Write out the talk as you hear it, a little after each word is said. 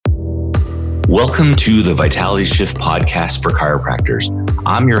Welcome to the Vitality Shift podcast for chiropractors.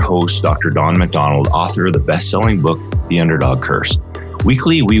 I'm your host, Dr. Don McDonald, author of the best-selling book, The Underdog Curse.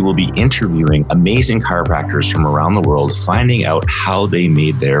 Weekly, we will be interviewing amazing chiropractors from around the world, finding out how they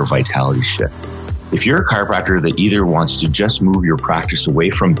made their vitality shift. If you're a chiropractor that either wants to just move your practice away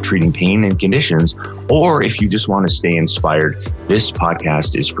from treating pain and conditions, or if you just want to stay inspired, this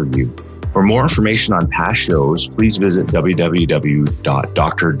podcast is for you. For more information on past shows, please visit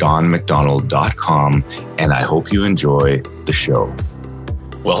www.drdonmcdonald.com, and I hope you enjoy the show.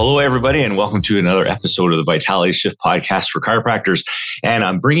 Well, hello, everybody, and welcome to another episode of the Vitality Shift podcast for chiropractors. And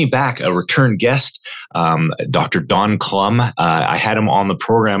I'm bringing back a return guest, Dr. Don Clum. I had him on the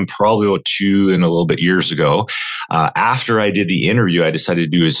program probably about 2 and a little bit years ago. After I did the interview, I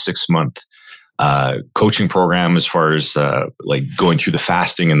decided to do his 6-month coaching program as far as like going through the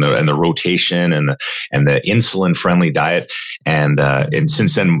fasting and the rotation and the insulin friendly diet. And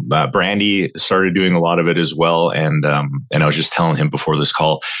since then, Brandy started doing a lot of it as well. And I was just telling him before this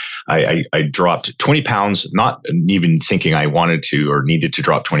call, I dropped 20 pounds, not even thinking I wanted to or needed to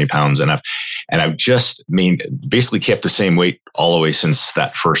drop 20 pounds. And I've just basically kept the same weight all the way since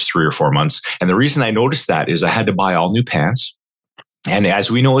that first 3 or 4 months. And the reason I noticed that is I had to buy all new pants. And as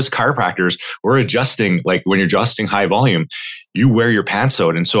we know, as chiropractors, we're adjusting, like when you're adjusting high volume, you wear your pants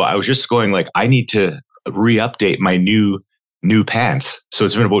out. And so I was just going like, I need to re-update my new pants. So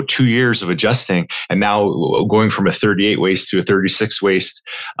it's been about 2 years of adjusting, and now going from a 38 waist to a 36 waist.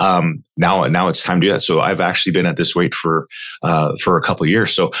 Now it's time to do that. So I've actually been at this weight for a couple of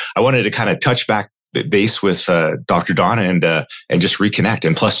years. So I wanted to kind of touch back base with Dr. Don and just reconnect.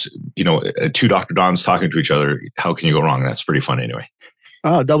 And plus, two Dr. Dons talking to each other, how can you go wrong? That's pretty fun anyway.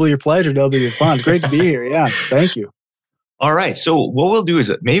 Oh, double your pleasure, double your fun. It's great to be here. Yeah, thank you. All right. So what we'll do is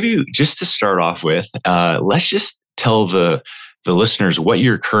that maybe just to start off with, let's just tell the listeners what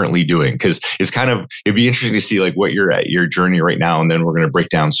you're currently doing, because it'd be interesting to see like what you're at your journey right now. And then we're going to break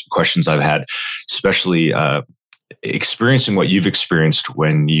down some questions I've had, especially experiencing what you've experienced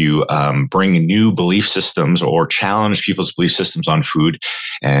when you bring new belief systems or challenge people's belief systems on food,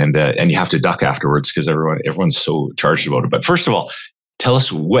 and you have to duck afterwards because everyone's so charged about it. But first of all, tell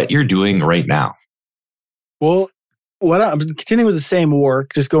us what you're doing right now. Well, I'm continuing with the same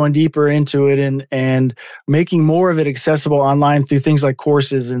work, just going deeper into it and making more of it accessible online through things like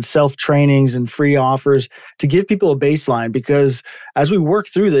courses and self-trainings and free offers to give people a baseline. Because as we work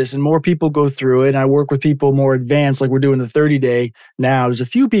through this and more people go through it, and I work with people more advanced, like we're doing the 30-day now. There's a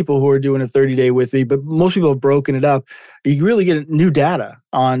few people who are doing a 30-day with me, but most people have broken it up. You really get new data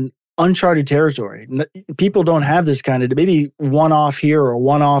on uncharted territory. People don't have this kind of, maybe one off here or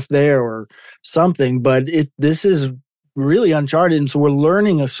one off there or something, but this is really uncharted. And so we're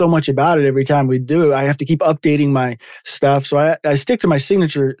learning so much about it every time we do it. I have to keep updating my stuff. So I stick to my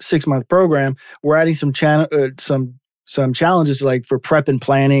signature 6-month program. We're adding some challenges like for prep and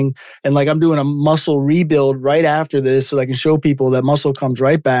planning. And like I'm doing a muscle rebuild right after this so I can show people that muscle comes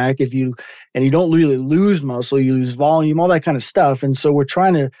right back. You don't really lose muscle, you lose volume, all that kind of stuff. And so we're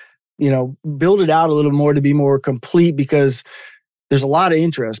trying to, build it out a little more to be more complete, because there's a lot of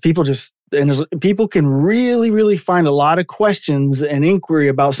interest. People can really, really find a lot of questions and inquiry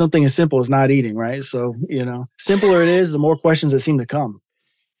about something as simple as not eating, right? So, simpler it is, the more questions that seem to come.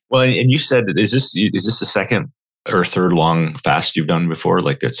 Well, and you said that is this the second or third long fast you've done before?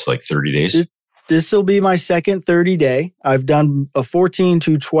 Like that's like 30 days? This will be my second 30-day. I've done a 14,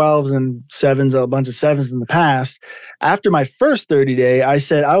 2 12s and 7s, a bunch of 7s in the past. After my first 30-day, I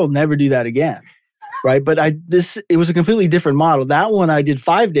said, I will never do that again. Right. But it was a completely different model. That one I did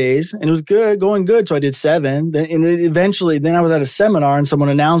 5 days and it was going good. So I did 7. Then I was at a seminar and someone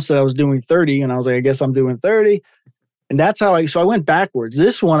announced that I was doing 30. And I was like, I guess I'm doing 30. And that's how I went backwards.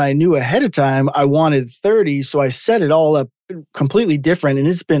 This one I knew ahead of time I wanted 30. So I set it all up completely different. And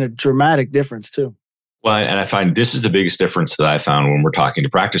it's been a dramatic difference too. Well, and I find this is the biggest difference that I found when we're talking to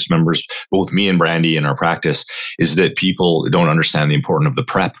practice members, both me and Brandy in our practice, is that people don't understand the importance of the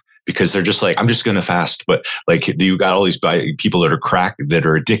prep. Because they're just like, I'm just going to fast. But like you got all these people that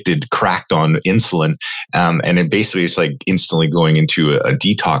are addicted, cracked on insulin. And it basically it's like instantly going into a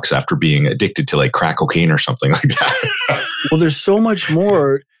detox after being addicted to like crack cocaine or something like that. Well, there's so much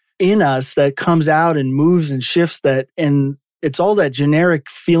more in us that comes out and moves and shifts and it's all that generic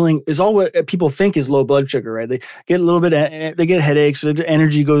feeling is all what people think is low blood sugar, right? They get a little bit, they get headaches, their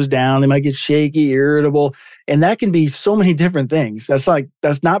energy goes down, they might get shaky, irritable. And that can be so many different things. It's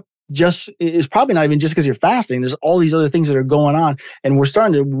probably not even just because you're fasting. There's all these other things that are going on. And we're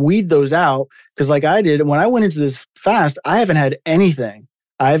starting to weed those out. Because like I did, when I went into this fast, I haven't had anything.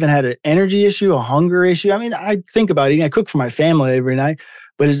 I haven't had an energy issue, a hunger issue. I mean, I think about eating. I cook for my family every night.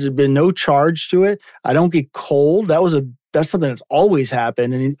 but there's been no charge to it. I don't get cold. That's something that's always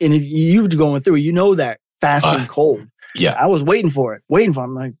happened. And if you've going through it, you know that fasting cold. Yeah. I was waiting for it.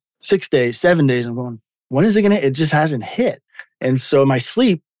 I'm like 6 days, 7 days. I'm going, when is it going to hit? It just hasn't hit. And so my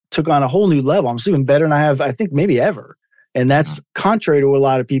sleep took on a whole new level. I'm sleeping better than I have, I think, maybe ever. And that's contrary to what a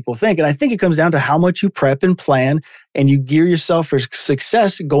lot of people think. And I think it comes down to how much you prep and plan and you gear yourself for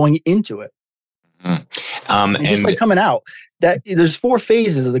success going into it. And just like coming out, that there's 4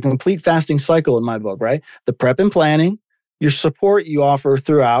 phases of the complete fasting cycle in my book, right? The prep and planning, your support you offer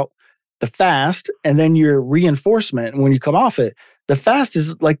throughout, the fast, and then your reinforcement when you come off it. The fast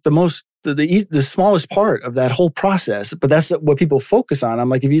is like the smallest part of that whole process, but that's what people focus on. I'm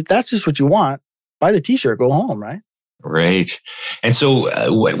like, that's just what you want, buy the t-shirt, go home, right? Right. And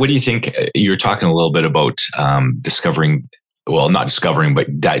so what do you think? You were talking a little bit about discovering, well, not discovering,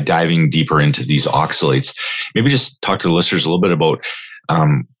 but diving deeper into these oxalates. Maybe just talk to the listeners a little bit about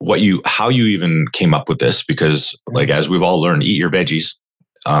how you even came up with this, because like, as we've all learned, eat your veggies.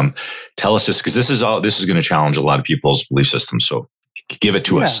 Tell us this, because this is going to challenge a lot of people's belief systems. So give it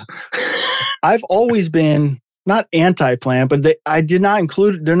to us. I've always been not anti-plant, but I did not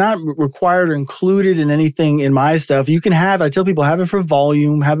include, they're not required or included in anything in my stuff. You can I tell people, have it for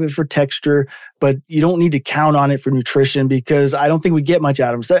volume, have it for texture, but you don't need to count on it for nutrition, because I don't think we get much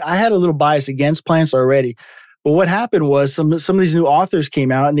out of them. So I had a little bias against plants already. But what happened was some of these new authors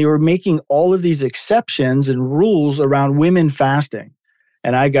came out and they were making all of these exceptions and rules around women fasting.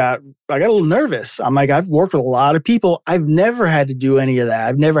 And I got a little nervous. I'm like, I've worked with a lot of people. I've never had to do any of that.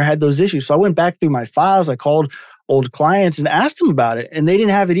 I've never had those issues. So I went back through my files. I called old clients and asked them about it, and they didn't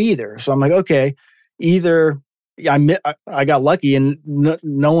have it either. So I'm like, okay, either I got lucky and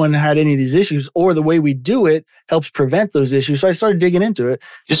no one had any of these issues, or the way we do it helps prevent those issues. So I started digging into it.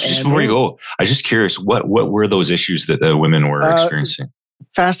 Just before you go, I was just curious, what were those issues that the women were experiencing?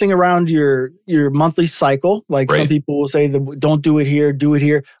 Fasting around your monthly cycle. Like some people will say, don't do it here, do it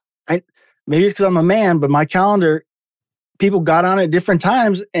here. Maybe it's because I'm a man, but my calendar, people got on at different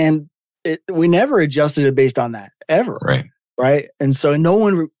times, and we never adjusted it based on that ever. Right. And so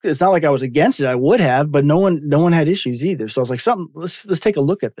it's not like I was against it. I would have, but no one had issues either. So I was like, let's take a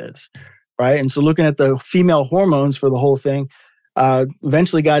look at this. Right. And so looking at the female hormones for the whole thing,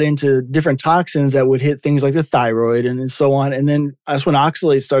 eventually got into different toxins that would hit things like the thyroid and so on. And then that's when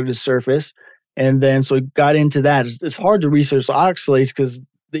oxalates started to surface. And then so it got into that. It's hard to research oxalates because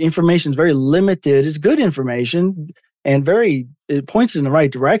the information is very limited. It's good information and it points in the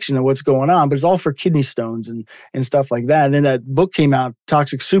right direction of what's going on, but it's all for kidney stones and stuff like that. And then that book came out,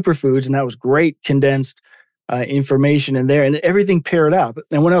 Toxic Superfoods, and that was great condensed information in there, and everything paired up.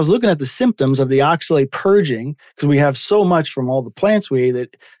 And when I was looking at the symptoms of the oxalate purging, because we have so much from all the plants we ate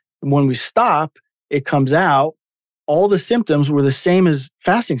that when we stop, it comes out, all the symptoms were the same as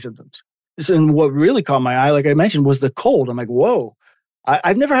fasting symptoms. And what really caught my eye, like I mentioned, was the cold. I'm like, whoa,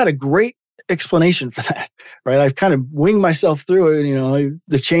 I've never had a great explanation for that, right? I've kind of winged myself through it,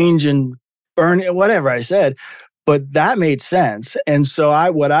 the change and burn, whatever I said, but that made sense. And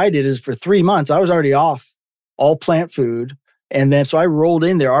so what I did is for 3 months, I was already off all plant food. And then, so I rolled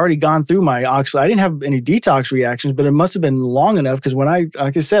in there, already gone through my oxalate. I didn't have any detox reactions, but it must have been long enough because like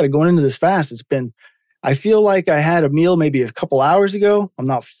I said, going into this fast, I feel like I had a meal maybe a couple hours ago. I'm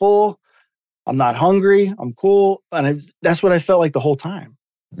not full. I'm not hungry. I'm cool. And that's what I felt like the whole time.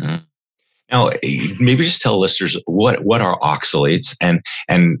 Mm-hmm. Now, maybe just tell listeners what are oxalates and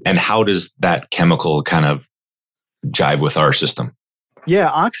how does that chemical kind of jive with our system?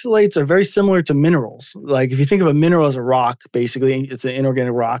 Yeah, oxalates are very similar to minerals. Like if you think of a mineral as a rock, basically, it's an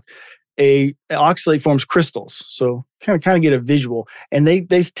inorganic rock. An oxalate forms crystals. So kind of get a visual. And they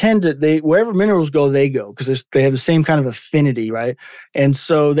tend to, wherever minerals go, they go because they have the same kind of affinity, right? And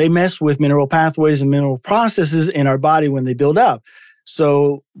so they mess with mineral pathways and mineral processes in our body when they build up.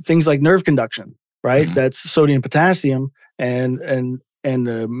 So things like nerve conduction, right? Mm-hmm. That's sodium, potassium, and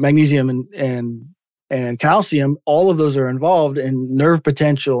the magnesium and calcium, all of those are involved in nerve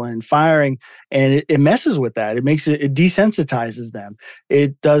potential and firing, and it messes with that. It desensitizes them.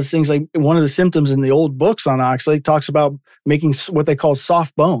 It does things like one of the symptoms in the old books on oxalate talks about making what they call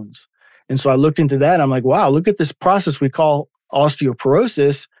soft bones. And so I looked into that. And I'm like, wow, look at this process we call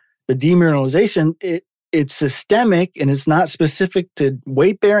osteoporosis, the demineralization. It's systemic and it's not specific to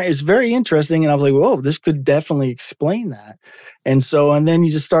weight bearing. It's very interesting. And I was like, whoa, this could definitely explain that. And then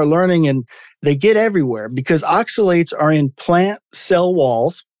you just start learning, and they get everywhere because oxalates are in plant cell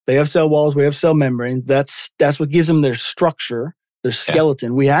walls. They have cell walls. We have cell membranes. That's what gives them their structure, their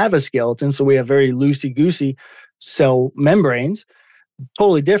skeleton. Yeah. We have a skeleton, so we have very loosey-goosey cell membranes.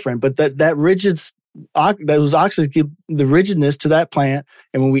 Totally different. But that rigid those oxalates give the rigidness to that plant.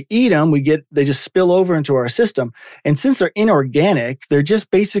 And when we eat them, they just spill over into our system. And since they're inorganic, they're just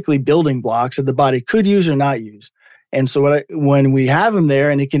basically building blocks that the body could use or not use. And so when we have them there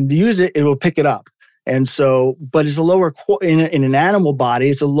and it can use it, it will pick it up. And so, but it's a lower, in an animal body,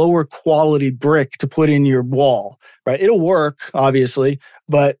 it's a lower quality brick to put in your wall, right? It'll work, obviously,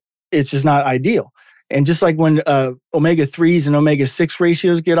 but it's just not ideal. And just like when omega-3s and omega-6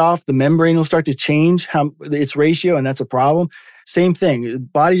 ratios get off, the membrane will start to change its ratio, and that's a problem. Same thing. The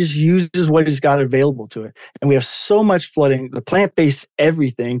body just uses what it's got available to it. And we have so much flooding, the plant-based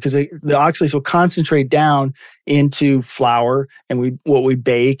everything, because the oxalates will concentrate down into flour and what we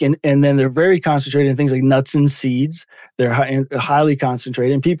bake. And then they're very concentrated in things like nuts and seeds. They're highly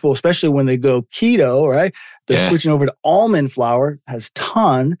concentrated. And people, especially when they go keto, right, they're switching over to almond flour, has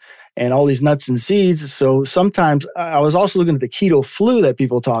ton, and all these nuts and seeds. So sometimes I was also looking at the keto flu that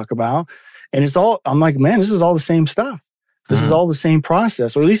people talk about. And I'm like, man, this is all the same stuff. This is all the same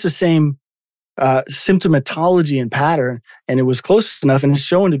process, or at least the same symptomatology and pattern. And it was close enough, and it's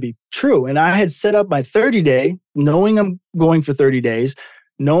shown to be true. And I had set up my 30-day, knowing I'm going for 30 days,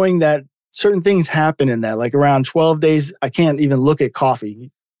 knowing that certain things happen in that. Like around 12 days, I can't even look at coffee.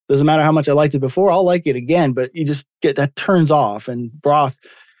 Doesn't matter how much I liked it before, I'll like it again, but you just get that turns off, and broth.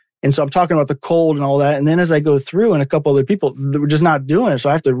 And so I'm talking about the cold and all that. And then as I go through, and a couple other people, we're just not doing it. So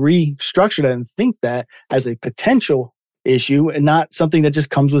I have to restructure that and think that as a potential issue and not something that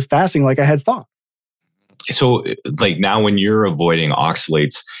just comes with fasting like I had thought. So like now when you're avoiding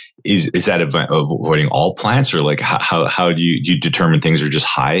oxalates, is that avoiding all plants, or like how do you determine things are just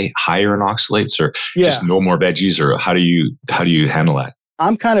higher in oxalates, or just no more veggies, or how do you handle that?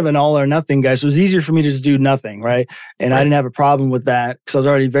 I'm kind of an all or nothing guy. So it was easier for me to just do nothing, right? And I didn't have a problem with that because I was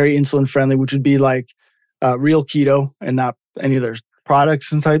already very insulin friendly, which would be like real keto and not any of their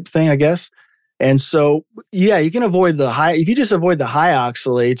products and type thing, I guess. And so, you can avoid if you just avoid the high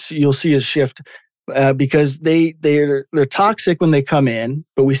oxalates, you'll see a shift because they're toxic when they come in,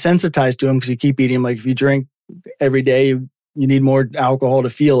 but we sensitize to them because you keep eating them. Like if you drink every day, you need more alcohol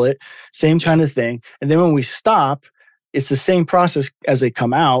to feel it. Same kind of thing. And then when we stop, it's the same process as they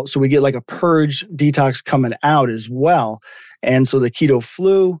come out. So we get like a purge detox coming out as well. And so the keto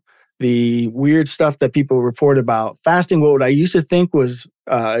flu, the weird stuff that people report about fasting, what I used to think was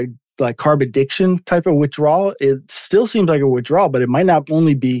like carb addiction type of withdrawal, it still seems like a withdrawal, but it might not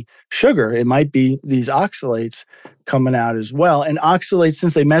only be sugar. It might be these oxalates coming out as well. And oxalates,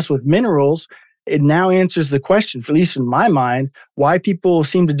 since they mess with minerals, it now answers the question, at least in my mind, why people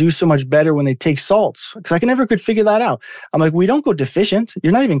seem to do so much better when they take salts. Because I never could figure that out. I'm like, we don't go deficient.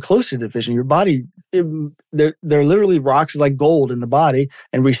 You're not even close to deficient. Your body, they're literally rocks like gold in the body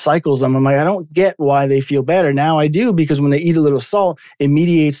and recycles them. I'm like, I don't get why they feel better. Now I do, because when they eat a little salt, it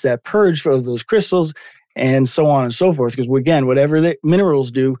mediates that purge for those crystals and so on and so forth. Because again, whatever the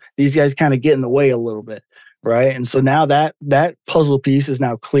minerals do, these guys kind of get in the way a little bit, right? And so now that puzzle piece is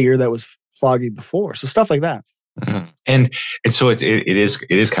now clear that was foggy before. So stuff like that. Mm-hmm. And so it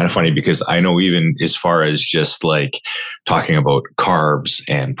is kind of funny because I know even as far as just like talking about carbs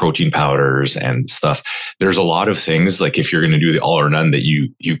and protein powders and stuff, there's a lot of things like if you're going to do the all or none that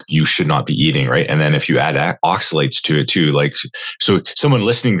you should not be eating, right? And then if you add oxalates to it too, like, so someone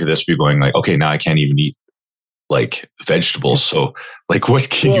listening to this be going like, okay, now I can't even eat like vegetables. So like, what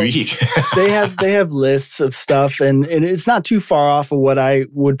can you eat? they have lists of stuff, and it's not too far off of what I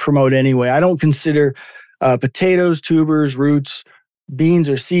would promote anyway. I don't consider potatoes, tubers, roots, beans,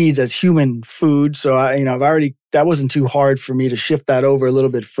 or seeds as human food. So that wasn't too hard for me to shift that over a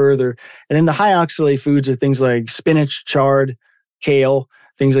little bit further. And then the high oxalate foods are things like spinach, chard, kale,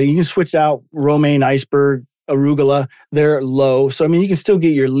 things like you can switch out romaine, iceberg, arugula, they're low. So, you can still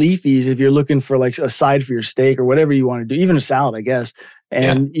get your leafies if you're looking for like a side for your steak or whatever you want to do, even a salad, I guess.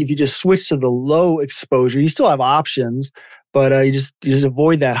 And if you just switch to the low exposure, you still have options, but you just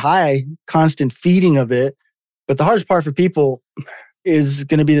avoid that high constant feeding of it. But the hardest part for people is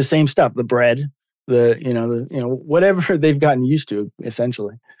going to be the same stuff, the bread, whatever they've gotten used to,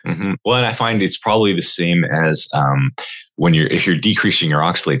 essentially. Mm-hmm. Well, and I find it's probably the same as if you're decreasing your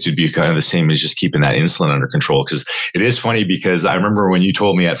oxalates, it'd be kind of the same as just keeping that insulin under control. Because it is funny, because I remember when you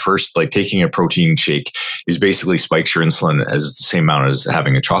told me at first, like taking a protein shake is basically spikes your insulin as the same amount as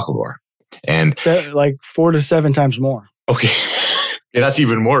having a chocolate bar, and like 4 to 7 times more. Okay. Yeah, that's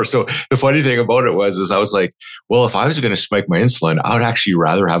even more. So the funny thing about it was I was like, well, if I was going to spike my insulin, I would actually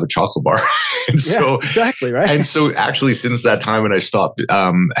rather have a chocolate bar. So exactly right. And so actually, since that time when I stopped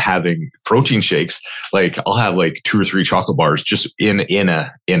having protein shakes, like I'll have like 2 or 3 chocolate bars just in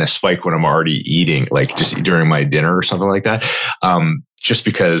a spike when I'm already eating, like just during my dinner or something like that. just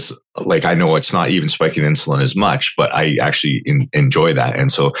because like I know it's not even spiking insulin as much, but I actually enjoy that.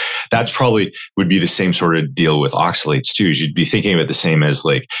 And so that's probably would be the same sort of deal with oxalates too. You'd be thinking of it the same as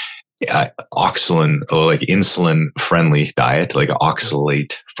like oxalin or like insulin friendly diet, like an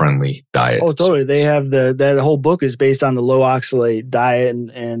oxalate friendly diet. Oh, totally. They have that whole book is based on the low oxalate diet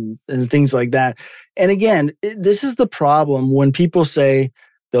and things like that. And again, this is the problem when people say,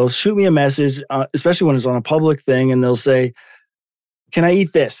 they'll shoot me a message, especially when it's on a public thing, and they'll say, can I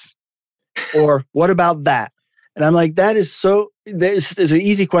eat this? Or what about that? And I'm like, this is an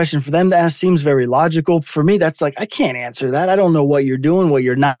easy question for them to ask. Seems very logical. For me, that's like, I can't answer that. I don't know what you're doing, what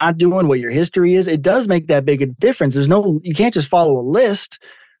you're not doing, what your history is. It does make that big a difference. You can't just follow a list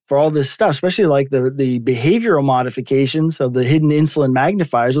for all this stuff, especially like the behavioral modifications of the hidden insulin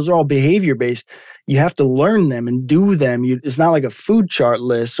magnifiers. Those are all behavior based. You have to learn them and do them. It's not like a food chart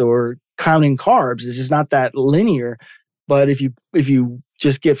list or counting carbs. It's just not that linear. But if you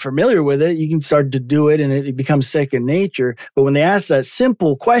just get familiar with it, you can start to do it and it becomes second nature. But when they ask that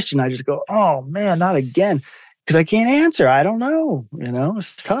simple question, I just go, oh man, not again. Because I can't answer. I don't know.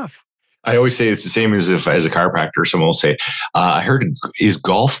 It's tough. I always say it's the same as if as a chiropractor, someone will say, I heard, is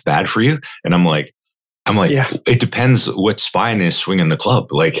golf bad for you? And I'm like, yeah. It depends what spine is swinging the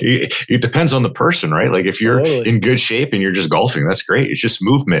club. Like it depends on the person, right? Like if you're in good shape and you're just golfing, that's great. It's just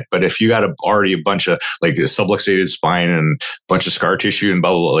movement. But if you got already a bunch of like a subluxated spine and a bunch of scar tissue and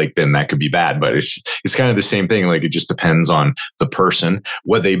blah, blah, blah, like then that could be bad. But it's kind of the same thing. Like it just depends on the person,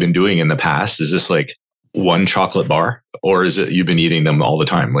 what they've been doing in the past. Is this like one chocolate bar, or is it you've been eating them all the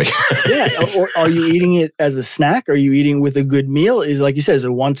time? Like, yeah. Or are you eating it as a snack? Are you eating with a good meal? Is like you said, is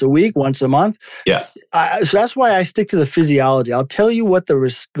it once a week, once a month? Yeah. So that's why I stick to the physiology. I'll tell you what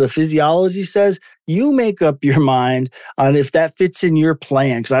the physiology says. You make up your mind on if that fits in your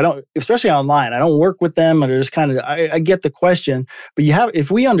plan. Because I don't, especially online, I don't work with them, and just kind of I get the question. But if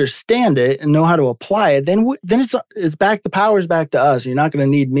we understand it and know how to apply it, then it's back. The power's back to us. You're not going to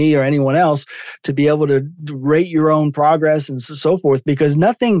need me or anyone else to be able to rate your own progress and so forth. Because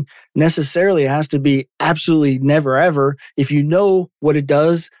nothing necessarily has to be absolutely never ever if you know what it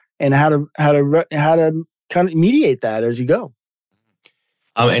does and how to kind of mediate that as you go.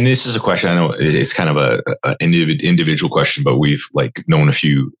 And this is a question, I know it's kind of a individual question, but we've like known a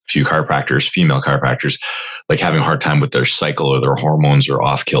few chiropractors, female chiropractors, like having a hard time with their cycle or their hormones are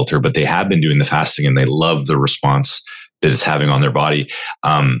off kilter, but they have been doing the fasting and they love the response that it's having on their body.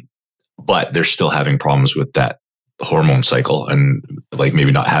 But they're still having problems with that hormone cycle and like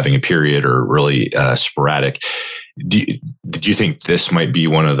maybe not having a period or really sporadic. Do you think this might be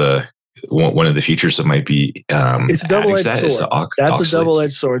one of the features that might be it's a double-edged sword. That's a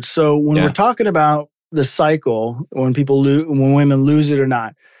double-edged sword. So when we're talking about the cycle, when women lose it or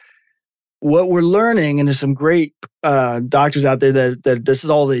not, what we're learning, and there's some great doctors out there that this is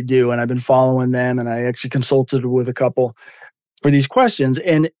all they do, and I've been following them, and I actually consulted with a couple for these questions,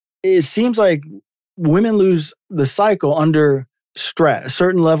 and it seems like women lose the cycle under stress, a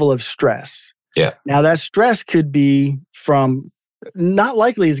certain level of stress. Yeah. Now that stress could be from, not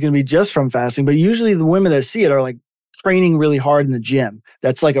likely is going to be just from fasting, but usually the women that see it are like training really hard in the gym.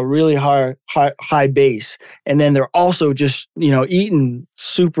 That's like a really high base. And then they're also just, eating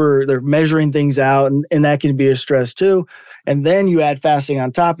they're measuring things out, and that can be a stress too. And then you add fasting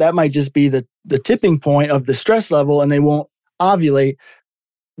on top. That might just be the tipping point of the stress level, and they won't ovulate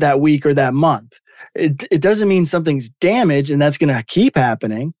that week or that month. It doesn't mean something's damaged and that's going to keep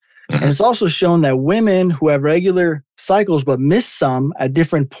happening. And it's also shown that women who have regular cycles but miss some at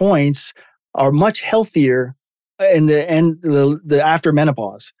different points are much healthier in the after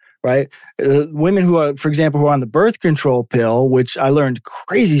menopause, right? Women who are, for example, who are on the birth control pill, which I learned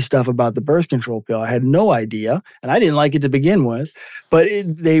crazy stuff about the birth control pill. I had no idea, and I didn't like it to begin with, but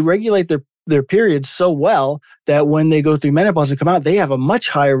they regulate their periods so well that when they go through menopause and come out, they have a much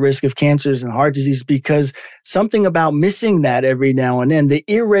higher risk of cancers and heart disease because something about missing that every now and then, the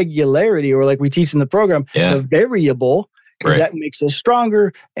irregularity, or like we teach in the program, the variable, because that makes us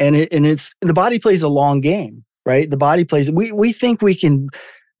stronger. And the body plays a long game, right? The body plays, we think we can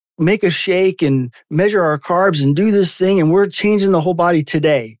make a shake and measure our carbs and do this thing, and we're changing the whole body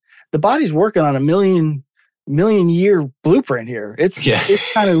today. The body's working on a million year blueprint here. It's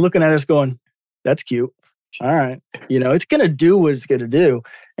kind of looking at us going, that's cute. All right. It's going to do what it's going to do.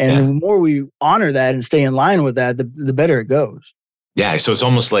 And the more we honor that and stay in line with that, the better it goes. Yeah. So it's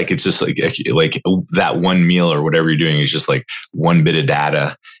almost like it's just like that one meal or whatever you're doing is just like one bit of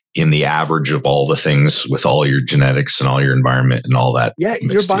data in the average of all the things with all your genetics and all your environment and all that. Yeah,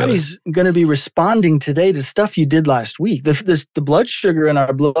 your body's going to be responding today to stuff you did last week. The blood sugar in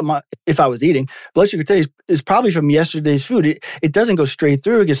our blood, if I was eating, blood sugar today is probably from yesterday's food. It doesn't go straight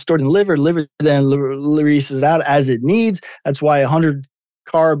through. It gets stored in the liver. Liver then releases it out as it needs. That's why 100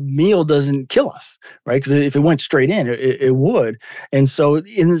 carb meal doesn't kill us, right? Because if it went straight in, it would. And so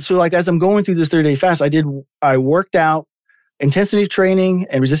like as I'm going through this 30-day fast, I worked out intensity training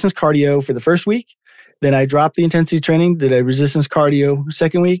and resistance cardio for the first week. Then I dropped the intensity training, did a resistance cardio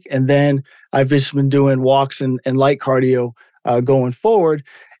second week. And then I've just been doing walks and light cardio going forward.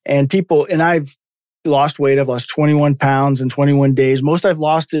 And I've lost weight. I've lost 21 pounds in 21 days. Most I've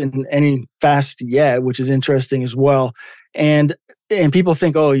lost in any fast yet, which is interesting as well. And people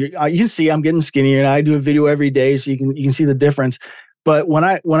think, oh, you can see I'm getting skinnier. And I do a video every day so you can see the difference. But when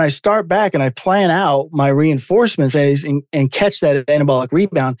I start back and I plan out my reinforcement phase and catch that anabolic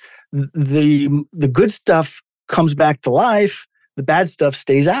rebound, the good stuff comes back to life. The bad stuff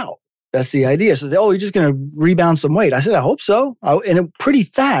stays out. That's the idea. So you're just going to rebound some weight. I said, I hope so. Pretty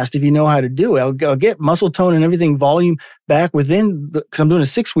fast if you know how to do it. I'll get muscle tone and everything, volume back because I'm doing a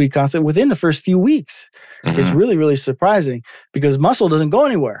 6-week concept within the first few weeks. Mm-hmm. It's really, really surprising because muscle doesn't go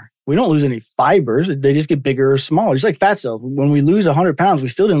anywhere. We don't lose any fibers. They just get bigger or smaller, just like fat cells. When we lose 100 pounds, we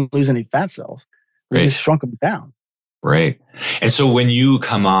still didn't lose any fat cells. We just shrunk them down. Right. And so when you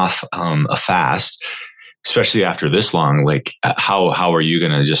come off a fast, especially after this long, like how are you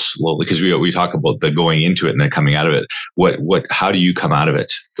going to just slowly, because we talk about the going into it and then coming out of it. How do you come out of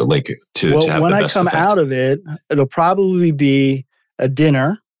it? Like to have when the I best come effect? out of it, it'll probably be a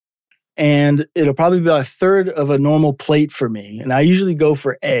dinner. And it'll probably be a third of a normal plate for me. And I usually go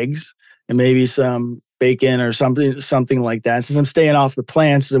for eggs and maybe some bacon or something like that. Since I'm staying off the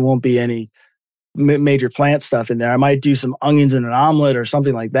plants, there won't be any major plant stuff in there. I might do some onions in an omelet or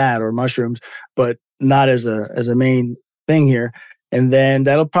something like that, or mushrooms, but not as a main thing here. And then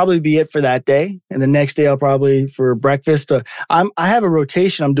that'll probably be it for that day. And the next day, I'll probably for breakfast. I have a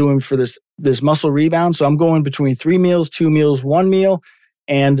rotation I'm doing for this muscle rebound. So I'm going between 3 meals, 2 meals, 1 meal.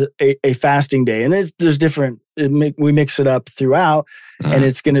 And a fasting day, and there's different. We mix it up throughout, and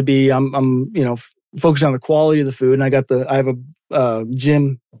it's going to be I'm focusing on the quality of the food, and I have a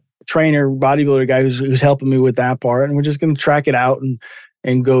gym trainer, bodybuilder guy who's helping me with that part, and we're just going to track it out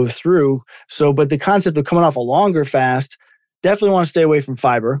and go through. So, but the concept of coming off a longer fast, definitely want to stay away from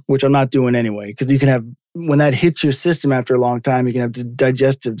fiber, which I'm not doing anyway, because you can have when that hits your system after a long time, you can have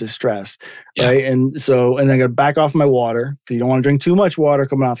digestive distress, right? And then I got to back off my water because you don't want to drink too much water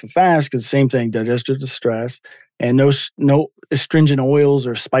coming off a fast because same thing, digestive distress, and no astringent oils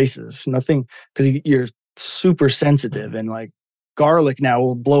or spices, nothing because you're super sensitive and like garlic now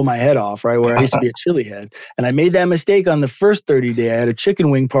will blow my head off, right? Where I used to be a chili head. And I made that mistake on the first 30 day. I had a chicken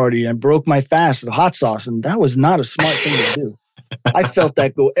wing party and broke my fast with hot sauce. And that was not a smart thing to do. I felt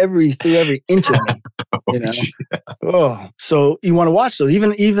that go through every inch of me. You know? Oh, so you want to watch those,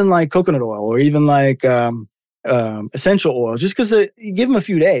 even like coconut oil or even like essential oils, just because you give them a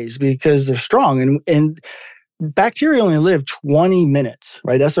few days because they're strong and bacteria only live 20 minutes,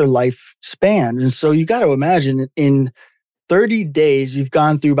 right? That's their lifespan. And so you got to imagine in 30 days, you've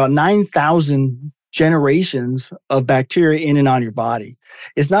gone through about 9,000 generations of bacteria in and on your body.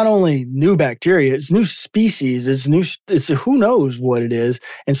 It's not only new bacteria, it's new species, it's who knows what it is.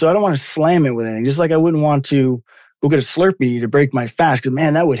 And so I don't want to slam it with anything. Just like I wouldn't want to go get a Slurpee to break my fast because,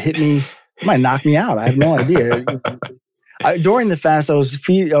 man, that would hit me. It might knock me out. I have no idea. During the fast, I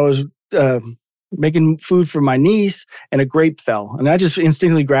was making food for my niece and a grape fell. And I just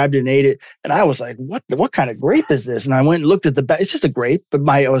instinctively grabbed it and ate it. And I was like, what kind of grape is this? And I went and looked at it's just a grape, but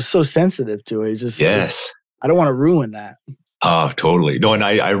I was so sensitive to it. I don't want to ruin that. Oh, totally. No, and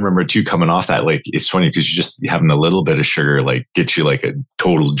I remember too coming off that, like, it's funny because you just having a little bit of sugar, like gets you like a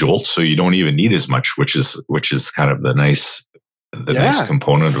total jolt. So you don't even need as much, which is kind of the nice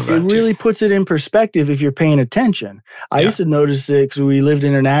component of that. It really puts it in perspective if you're paying attention. I used to notice it because we lived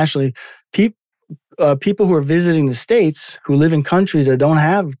internationally. People who are visiting the States who live in countries that don't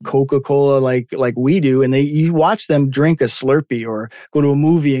have Coca-Cola like we do, and you watch them drink a Slurpee or go to a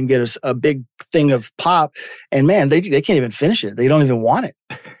movie and get a big thing of pop, and man, they can't even finish it. They don't even want it,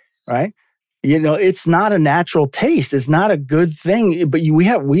 right? It's not a natural taste. It's not a good thing, but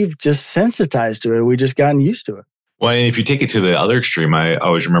we've just sensitized to it. We've just gotten used to it. Well, and if you take it to the other extreme, I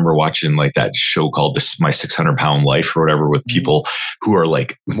always remember watching like that show called My 600-Pound Life or whatever with people who are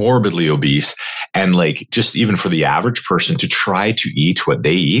like morbidly obese. And like just even for the average person to try to eat what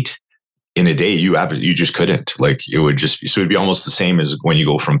they eat in a day, you just couldn't. Like it would just be, so it'd be almost the same as when you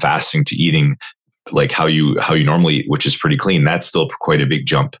go from fasting to eating like how you normally eat, which is pretty clean, that's still quite a big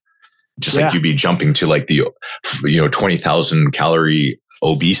jump. Just like you'd be jumping to like the 20,000 calorie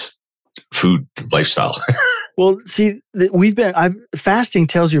obese food lifestyle. Well, see, fasting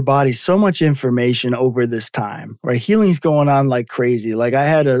tells your body so much information over this time, right? Healing's going on like crazy. Like I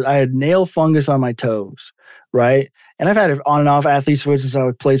had nail fungus on my toes, right? And I've had it on and off athlete's foot since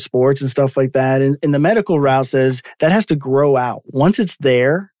I played sports and stuff like that. And the medical route says that has to grow out. Once it's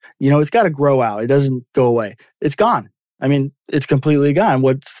there, it's got to grow out. It doesn't go away. It's gone. I mean, it's completely gone.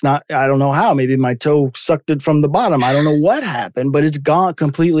 I don't know how. Maybe my toe sucked it from the bottom. I don't know what happened, but it's gone,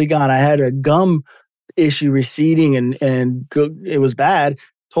 completely gone. I had a gum issue receding and it was bad,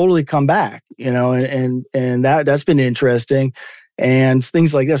 totally come back, and that's been interesting and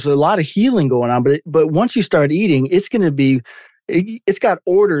things like that. So a lot of healing going on, but once you start eating, it's got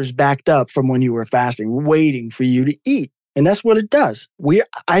orders backed up from when you were fasting, waiting for you to eat. And that's what it does.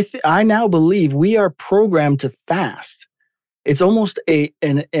 I now believe we are programmed to fast. It's almost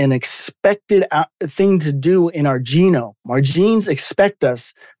an expected thing to do in our genome. Our genes expect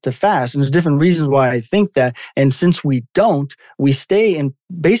us to fast. And there's different reasons why I think that. And since we don't, we stay in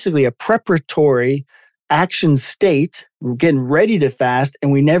basically a preparatory action state. We're getting ready to fast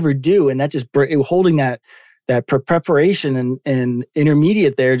and we never do. And that just holding that preparation and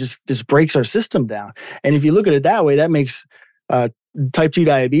intermediate there just breaks our system down. And if you look at it that way, that makes type 2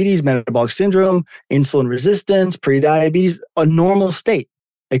 diabetes, metabolic syndrome, insulin resistance, prediabetes, a normal state,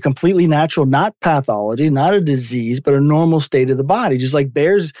 a completely natural, not pathology, not a disease, but a normal state of the body. Just like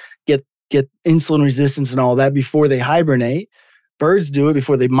bears get insulin resistance and all that before they hibernate. Birds do it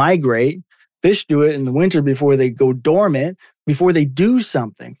before they migrate. Fish do it in the winter before they go dormant, before they do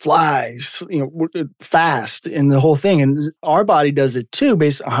something, flies, fast and the whole thing. And our body does it too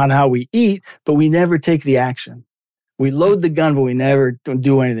based on how we eat, but we never take the action. We load the gun, but we never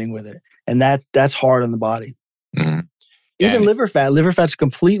do anything with it. And that's hard on the body. Mm-hmm. Even liver fat's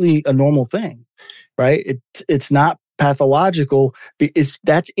completely a normal thing, right? It's not pathological.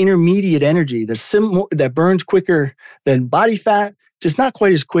 That's intermediate energy that burns quicker than body fat, just not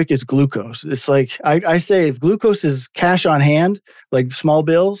quite as quick as glucose. It's like, I say if glucose is cash on hand, like small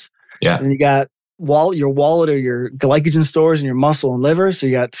bills, and you got your wallet or your glycogen stores in your muscle and liver, so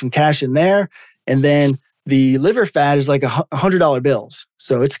you got some cash in there, and then the liver fat is like $100 bills.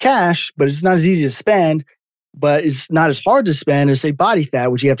 So it's cash, but it's not as easy to spend, but it's not as hard to spend as, say, body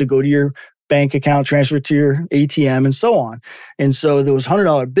fat, which you have to go to your bank account, transfer to your ATM, and so on. And so those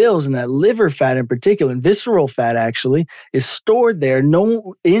 $100 bills and that liver fat in particular, and visceral fat actually, is stored there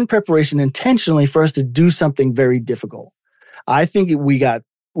in preparation intentionally for us to do something very difficult. I think we got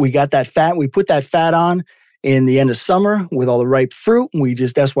that fat. We put that fat on in the end of summer with all the ripe fruit. And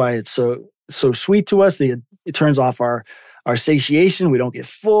that's why it's so sweet to us. It turns off our satiation. We don't get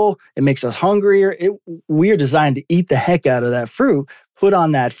full. It makes us hungrier. We are designed to eat the heck out of that fruit, put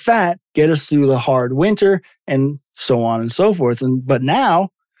on that fat, get us through the hard winter, and so on and so forth. But now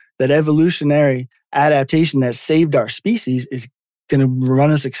that evolutionary adaptation that saved our species is going to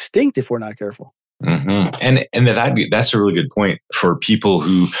run us extinct if we're not careful. Mm-hmm. And that's a really good point for people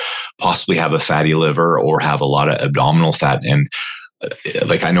who possibly have a fatty liver or have a lot of abdominal fat. And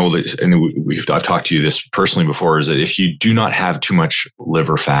like I know that, and I've talked to you this personally before, is that if you do not have too much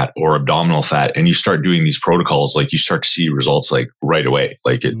liver fat or abdominal fat and you start doing these protocols, like you start to see results like right away.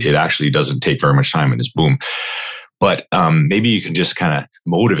 Like it actually doesn't take very much time and it's boom. But maybe you can just kind of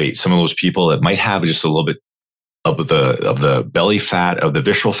motivate some of those people that might have just a little bit of the belly fat, of the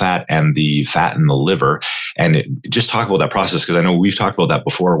visceral fat, and the fat in the liver, and just talk about that process, because I know we've talked about that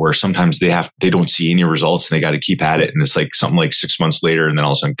before, where sometimes they don't see any results and they got to keep at it, and it's like something like 6 months later, and then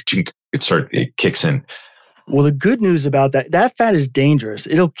all of a sudden it kicks in. Well, the good news about that fat is dangerous.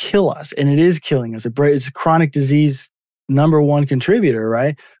 It'll kill us, and it is killing us. It's a chronic disease number one contributor,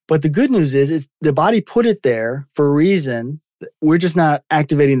 right? But the good news is the body put it there for a reason. We're just not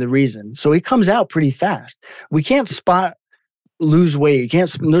activating the reason. So it comes out pretty fast. We can't lose weight.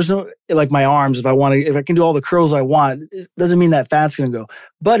 There's no, like my arms, if I can do all the curls I want, it doesn't mean that fat's going to go.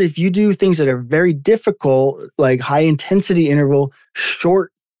 But if you do things that are very difficult, like high intensity interval,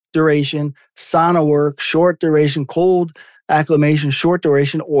 short duration, sauna work, short duration, cold acclimation, short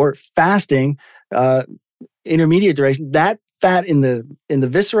duration, or fasting, intermediate duration, that fat in the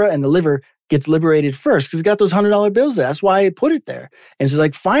viscera and the liver gets liberated first because it's got those $100 bills there. That's why I put it there. And it's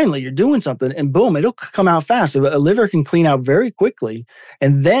like, finally, you're doing something, and boom, it'll come out fast. A liver can clean out very quickly,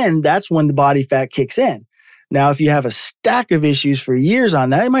 and then that's when the body fat kicks in. Now, if you have a stack of issues for years on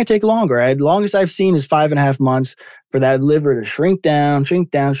that, it might take longer. The longest I've seen is 5.5 months for that liver to shrink down.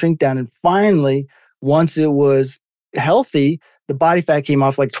 And finally, once it was healthy, the body fat came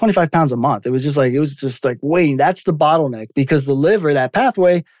off like 25 pounds a month. It was just like waiting. That's the bottleneck, because the liver, that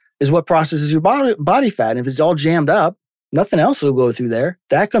pathway, is what processes your body fat. And if it's all jammed up, nothing else will go through there.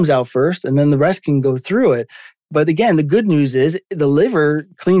 That comes out first, and then the rest can go through it. But again, the good news is the liver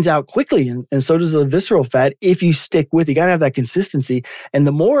cleans out quickly, and so does the visceral fat if you stick with it. You got to have that consistency. And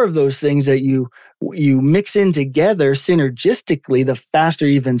the more of those things that you mix in together synergistically, the faster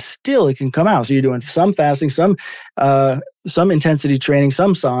even still it can come out. So you're doing some fasting, some intensity training,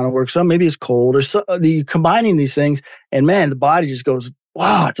 some sauna work, some maybe it's cold, or you're combining these things. And man, the body just goes,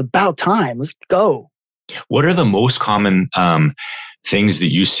 wow, it's about time. Let's go. What are the most common things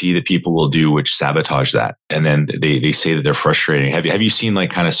that you see that people will do which sabotage that? And then they say that they're frustrating. Have you seen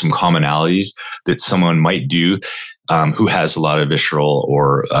like kind of some commonalities that someone might do who has a lot of visceral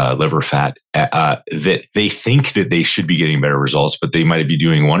or liver fat that they think that they should be getting better results, but they might be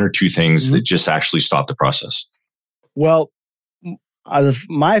doing one or two things that just actually stop the process? Well,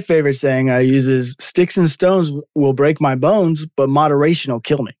 my favorite saying I use is, sticks and stones will break my bones, but moderation will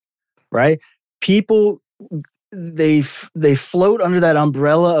kill me, right? People, they float under that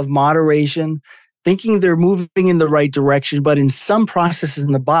umbrella of moderation, thinking they're moving in the right direction, but in some processes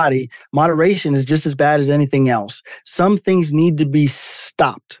in the body, moderation is just as bad as anything else. Some things need to be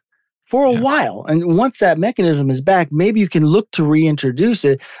stopped for a while. And once that mechanism is back, maybe you can look to reintroduce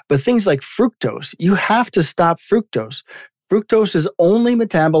it. But things like fructose, you have to stop fructose. Fructose is only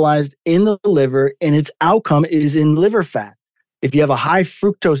metabolized in the liver, and its outcome is in liver fat. If you have a high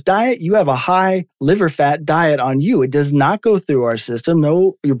fructose diet, you have a high liver fat diet on you. It does not go through our system.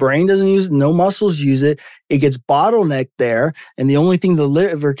 No, your brain doesn't use it. No muscles use it. It gets bottlenecked there. And the only thing the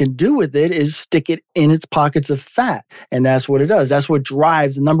liver can do with it is stick it in its pockets of fat. And that's what it does. That's what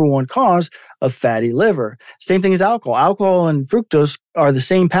drives the number one cause of fatty liver. Same thing as alcohol. Alcohol and fructose are the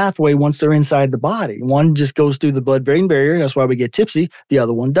same pathway once they're inside the body. One just goes through the blood-brain barrier. That's why we get tipsy. The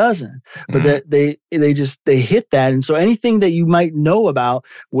other one doesn't. But they hit that. And so anything that you might know about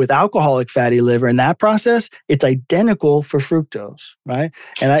with alcoholic fatty liver in that process, it's identical for fructose, right?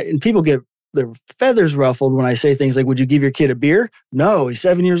 And people get their feathers ruffled when I say things like, would you give your kid a beer? No, he's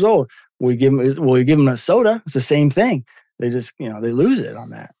 7 years old. Will you give him a soda? It's the same thing. They just, they lose it on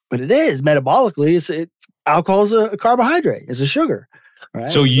that. But it is metabolically, alcohol is a carbohydrate. It's a sugar. Right?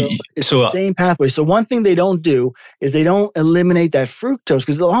 So it's the same pathway. So one thing they don't do is they don't eliminate that fructose,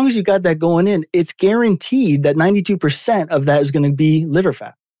 because as long as you got that going in, it's guaranteed that 92% of that is going to be liver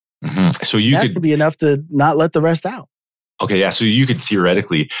fat. So that could be enough to not let the rest out. Okay, yeah. So you could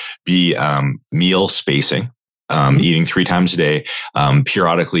theoretically be meal spacing, eating 3 times a day,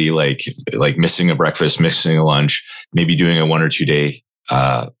 periodically, like missing a breakfast, missing a lunch, maybe doing a 1 or 2 day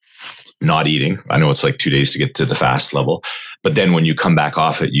not eating. I know it's like 2 days to get to the fast level, but then when you come back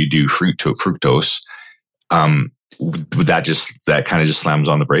off it, you do fructose. That kind of just slams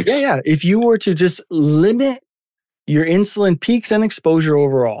on the brakes. Yeah. If you were to just limit your insulin peaks and exposure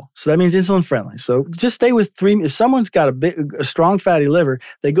overall, so that means insulin friendly. So just stay with 3. If someone's got a strong fatty liver,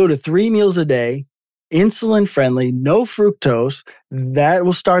 they go to 3 meals a day, insulin friendly, no fructose. That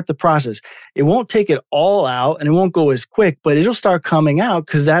will start the process. It won't take it all out, and it won't go as quick, but it'll start coming out,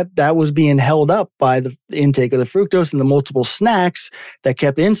 because that was being held up by the intake of the fructose and the multiple snacks that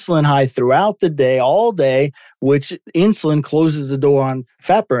kept insulin high throughout the day, all day, which insulin closes the door on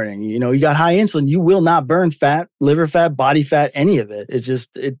fat burning. You got high insulin, you will not burn fat, liver fat, body fat, any of it.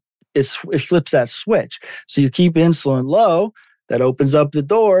 It flips that switch. So you keep insulin low, that opens up the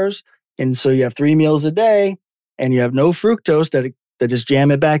doors. And so you have 3 meals a day, and you have no fructose that just jam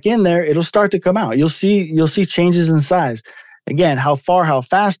it back in there. It'll start to come out. You'll see changes in size. Again, how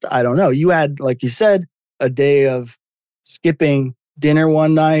fast, I don't know. You add, like you said, a day of skipping dinner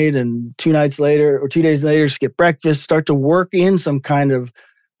one night, and 2 nights later or 2 days later, skip breakfast, start to work in some kind of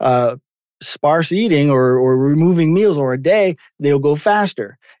sparse eating or removing meals or a day, they'll go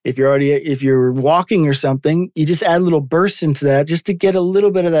faster. If you're walking or something, you just add little bursts into that just to get a little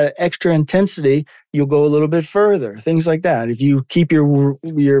bit of that extra intensity. You'll go a little bit further. Things like that. If you keep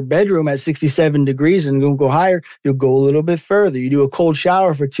your bedroom at 67 degrees and go higher, you'll go a little bit further. You do a cold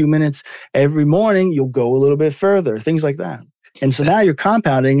shower for 2 minutes every morning, you'll go a little bit further. Things like that. And so now you're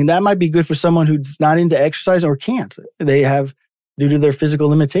compounding, and that might be good for someone who's not into exercise or can't. They have, due to their physical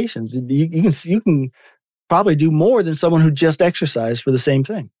limitations, you can probably do more than someone who just exercised for the same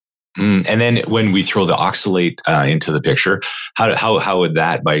thing. And then when we throw the oxalate into the picture, how would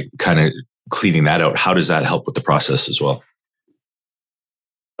that, by kind of cleaning that out, how does that help with the process as well?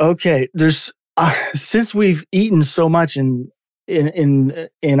 Okay, there's since we've eaten so much in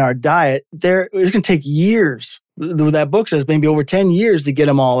our diet, it's going to take years. That book says maybe over 10 years to get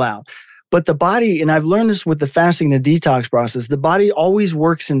them all out. But the body, and I've learned this with the fasting and the detox process, the body always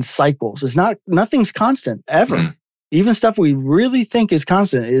works in cycles. Nothing's constant ever. Mm. Even stuff we really think is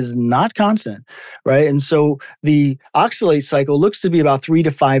constant is not constant, right? And so the oxalate cycle looks to be about 3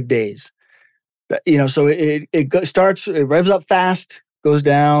 to 5 days. So it revs up fast, goes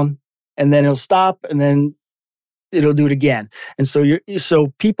down, and then it'll stop, and then it'll do it again. And so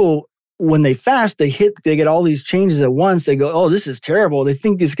people, when they fast, they get all these changes at once. They go, oh, this is terrible. They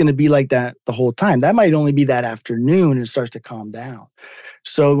think it's going to be like that the whole time. That might only be that afternoon, and it starts to calm down.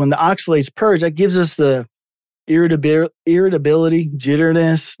 So when the oxalates purge, that gives us the irritability,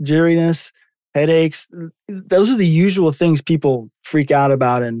 jitteriness, headaches. Those are the usual things people freak out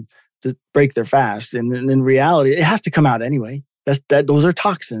about and to break their fast. And in reality, it has to come out anyway. Those are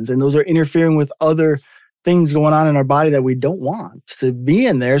toxins, and those are interfering with other things going on in our body that we don't want to be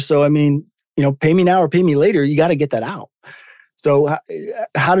in there. So, I mean, pay me now or pay me later. You got to get that out. So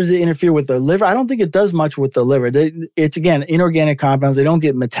how does it interfere with the liver? I don't think it does much with the liver. It's, again, inorganic compounds. They don't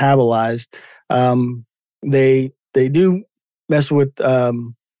get metabolized. They do mess with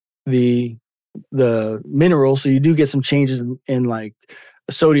the minerals. So you do get some changes in like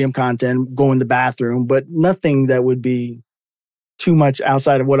sodium content, go in the bathroom, but nothing that would be too much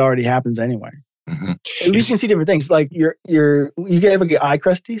outside of what already happens anyway. Mm-hmm. You can see different things. Like you ever get eye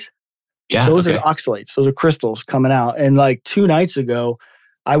crusties? Yeah. Those are oxalates. Those are crystals coming out. And like 2 nights ago,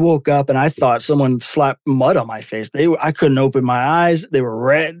 I woke up and I thought someone slapped mud on my face. I couldn't open my eyes. They were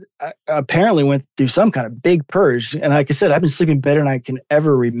red. I apparently went through some kind of big purge. And like I said, I've been sleeping better than I can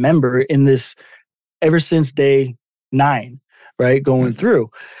ever remember ever since day 9, right? Going through.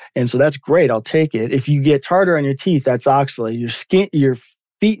 And so that's great. I'll take it. If you get tartar on your teeth, that's oxalate. Your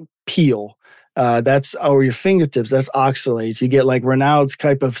feet peel. Or your fingertips, that's oxalates. You get like Raynaud's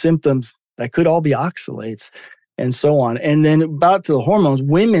type of symptoms, that could all be oxalates, and so on. And then about to the hormones,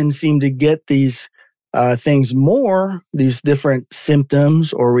 women seem to get these things more, these different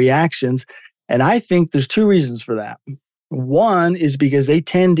symptoms or reactions. And I think there's 2 reasons for that. One is because they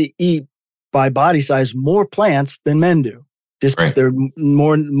tend to eat by body size more plants than men do. They're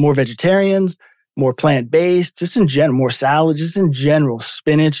more vegetarians, more plant-based, just in general, more salad, just in general,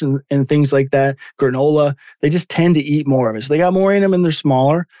 spinach and things like that, granola. They just tend to eat more of it. So they got more in them and they're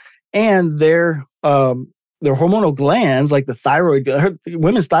smaller. And their hormonal glands, like the thyroid,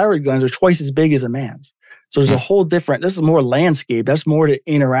 women's thyroid glands are twice as big as a man's. So there's a whole different, this is more landscape. That's more to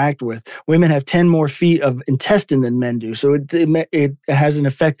interact with. Women have 10 more feet of intestine than men do. So it has an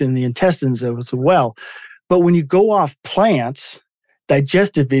effect in the intestines as well. But when you go off plants,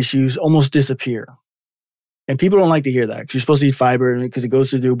 digestive issues almost disappear. And people don't like to hear that because you're supposed to eat fiber because it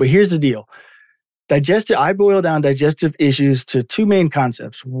goes through. But here's the deal. I boil down digestive issues to 2 main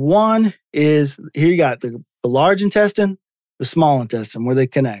concepts. One is, here you got the large intestine, the small intestine, where they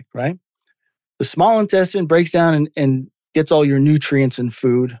connect, right? The small intestine breaks down and gets all your nutrients and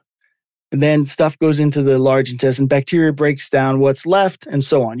food. And then stuff goes into the large intestine. Bacteria breaks down what's left and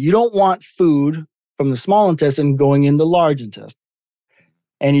so on. You don't want food from the small intestine going in the large intestine.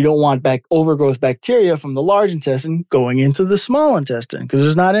 And you don't want overgrowth bacteria from the large intestine going into the small intestine because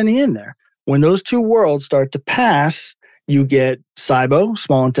there's not any in there. When those 2 worlds start to pass, you get SIBO,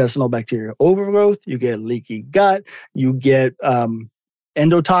 small intestinal bacterial overgrowth, you get leaky gut, you get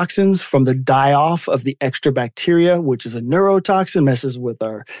endotoxins from the die-off of the extra bacteria, which is a neurotoxin, messes with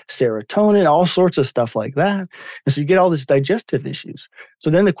our serotonin, all sorts of stuff like that. And so you get all these digestive issues. So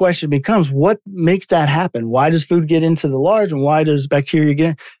then the question becomes, what makes that happen? Why does food get into the large and why does bacteria get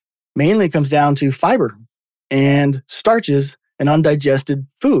in? Mainly it comes down to fiber and starches and undigested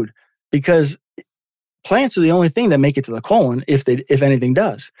food, because plants are the only thing that make it to the colon if anything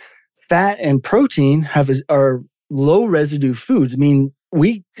does. Fat and protein are low residue foods. I mean,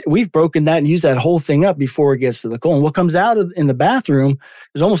 we've broken that and used that whole thing up before it gets to the colon. What comes out in the bathroom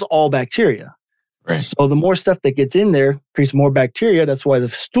is almost all bacteria. Right. So the more stuff that gets in there creates more bacteria. That's why the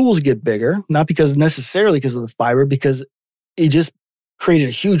stools get bigger, not necessarily because of the fiber, because it just created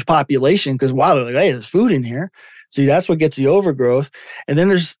a huge population because, wow, they're like, hey, there's food in here. So that's what gets the overgrowth. And then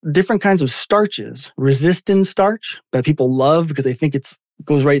there's different kinds of starches, resistant starch that people love because they think it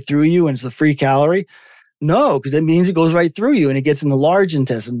goes right through you and it's a free calorie. No, because it means it goes right through you and it gets in the large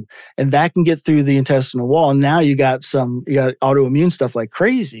intestine, and that can get through the intestinal wall. And now you got autoimmune stuff like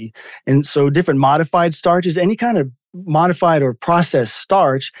crazy. And so different modified starches, any kind of modified or processed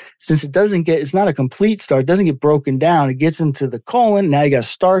starch, since it's not a complete starch, it doesn't get broken down. It gets into the colon. Now you got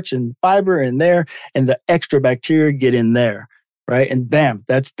starch and fiber in there, and the extra bacteria get in there, right? And bam,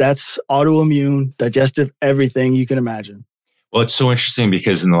 that's autoimmune, digestive, everything you can imagine. Well, it's so interesting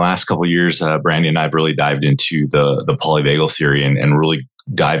because in the last couple of years, Brandy and I have really dived into the polyvagal theory and really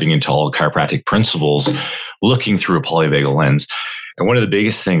diving into all chiropractic principles, looking through a polyvagal lens. And one of the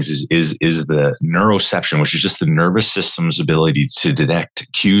biggest things is the neuroception, which is just the nervous system's ability to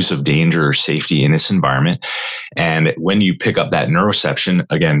detect cues of danger or safety in its environment. And when you pick up that neuroception,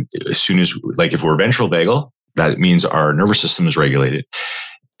 again, as soon as, like if we're ventral vagal, that means our nervous system is regulated.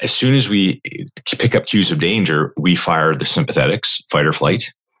 As soon as we pick up cues of danger, we fire the sympathetics, fight or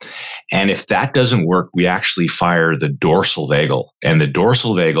flight. And if that doesn't work, we actually fire the dorsal vagal. And the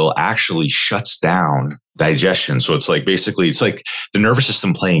dorsal vagal actually shuts down digestion. So it's like basically, it's like the nervous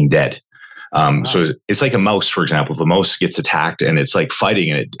system playing dead. Wow. So it's like a mouse, for example. If a mouse gets attacked and it's like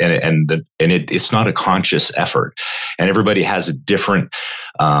fighting it's not a conscious effort. And everybody has a different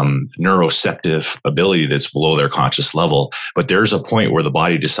neuroceptive ability that's below their conscious level. But there's a point where the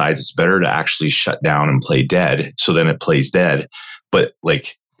body decides it's better to actually shut down and play dead. So then it plays dead. But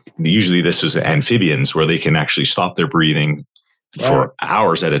like usually this is amphibians where they can actually stop their breathing for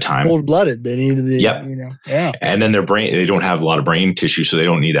hours at a time. Cold-blooded. They need the, yeah. And then their brain, they don't have a lot of brain tissue, so they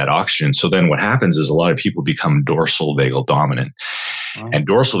don't need that oxygen. So then what happens is a lot of people become dorsal vagal dominant. Wow. And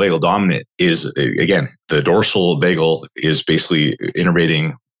dorsal vagal dominant is, again, the dorsal vagal is basically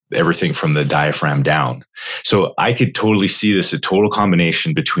innervating everything from the diaphragm down. So I could totally see this, a total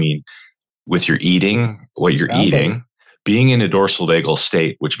combination between with your eating, what you're eating, being in a dorsal vagal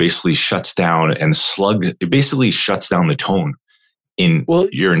state, which basically shuts down and it basically shuts down the tone in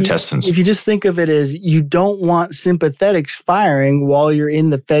your intestines. If you just think of it as you don't want sympathetics firing while you're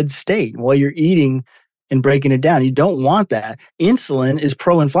in the fed state, while you're eating and breaking it down. You don't want that. Insulin is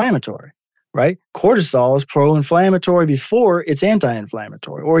pro-inflammatory, right? Cortisol is pro-inflammatory before it's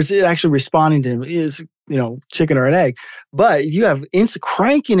anti-inflammatory, or is it actually responding to chicken or an egg? But if you have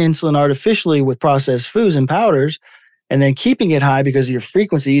cranking insulin artificially with processed foods and powders, and then keeping it high because of your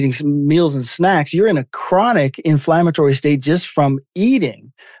frequency, eating some meals and snacks, you're in a chronic inflammatory state just from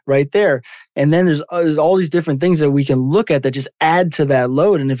eating right there. And then there's all these different things that we can look at that just add to that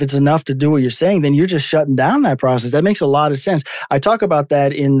load. And if it's enough to do what you're saying, then you're just shutting down that process. That makes a lot of sense. I talk about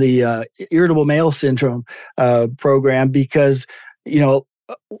that in the irritable male syndrome program because,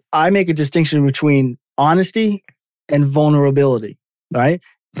 I make a distinction between honesty and vulnerability, right?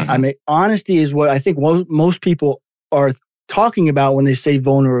 Mm-hmm. I mean, honesty is what I think most people are talking about when they say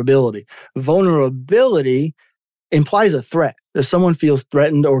vulnerability. Vulnerability implies a threat, that someone feels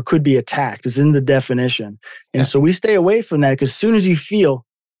threatened or could be attacked. It's in the definition. And so we stay away from that because as soon as you feel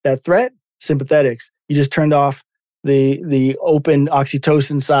that threat, sympathetics, you just turned off the open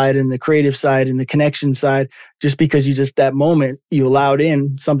oxytocin side and the creative side and the connection side, just because that moment you allowed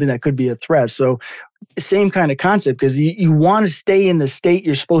in something that could be a threat. So same kind of concept, because you want to stay in the state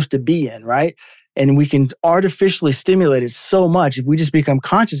you're supposed to be in, right? And we can artificially stimulate it so much. If we just become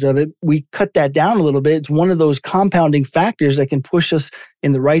conscious of it, we cut that down a little bit. It's one of those compounding factors that can push us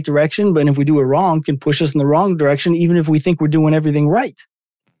in the right direction. But if we do it wrong, can push us in the wrong direction, even if we think we're doing everything right.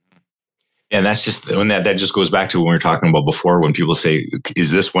 And that's just when that just goes back to when we were talking about before, when people say,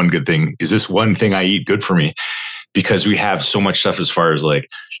 is this one good thing? Is this one thing I eat good for me? Because we have so much stuff as far as like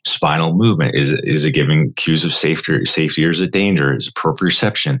spinal movement. Is it giving cues of safety, or is it danger? Is it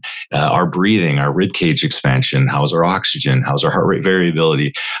proprioception? Our breathing, our rib cage expansion. How's our oxygen? How's our heart rate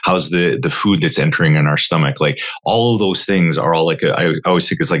variability? How's the food that's entering in our stomach? Like all of those things are all like I always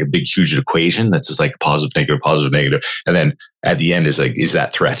think it's like a big, huge equation that's just like positive, negative. And then at the end is like, is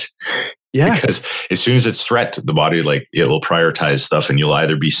that threat? Yeah. Because as soon as it's threat, the body, like it will prioritize stuff and you'll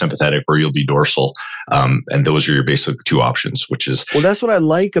either be sympathetic or you'll be dorsal. And those are your basic two options, which is. Well, that's what I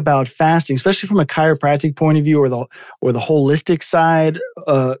like about fasting, especially from a chiropractic point of view or the holistic side,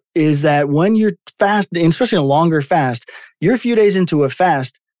 is that when you're fasting, especially a longer fast, you're a few days into a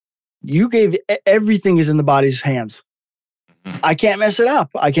fast, everything is in the body's hands. I can't mess it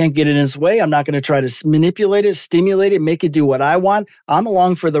up. I can't get it in its way. I'm not going to try to manipulate it, stimulate it, make it do what I want. I'm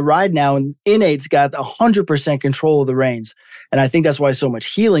along for the ride now, and Innate's got 100% control of the reins. And I think that's why so much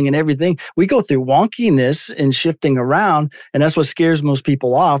healing and everything. We go through wonkiness and shifting around, and that's what scares most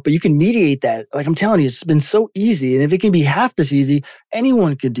people off. But you can mediate that. Like I'm telling you, it's been so easy. And if it can be half this easy,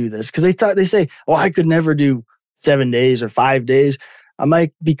 anyone could do this. Because they say, well, I could never do 7 days or 5 days. I'm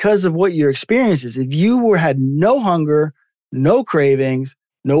like, because of what your experience is. If you had no hunger, no cravings,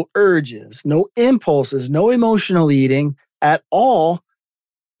 no urges, no impulses, no emotional eating at all,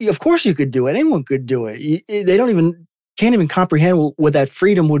 of course you could do it. Anyone could do it. They can't even comprehend what that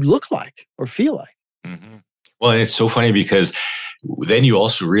freedom would look like or feel like. Mm-hmm. Well, and it's so funny because then you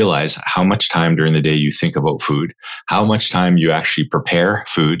also realize how much time during the day you think about food, how much time you actually prepare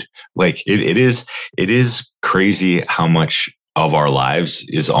food. Like it is crazy how much of our lives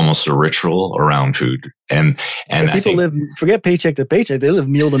is almost a ritual around food. And people I think live, forget paycheck to paycheck, they live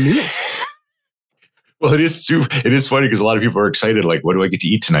meal to meal. well, it is too. It is funny because a lot of people are excited. Like, what do I get to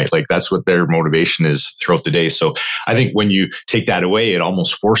eat tonight? Like, that's what their motivation is throughout the day. So I think when you take that away, it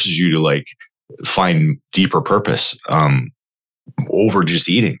almost forces you to like find deeper purpose over just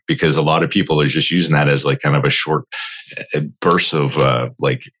eating, because a lot of people are just using that as like kind of a short burst of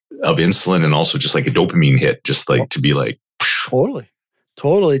of insulin, and also just like a dopamine hit, just like to be like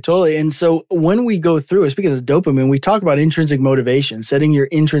Totally. And so when we go through, speaking of dopamine, we talk about intrinsic motivation, setting your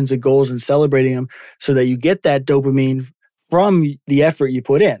intrinsic goals and celebrating them so that you get that dopamine from the effort you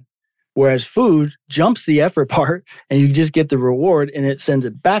put in. Whereas food jumps the effort part and you just get the reward and it sends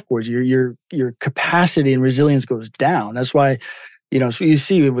it backwards. Your capacity and resilience goes down. That's why, so you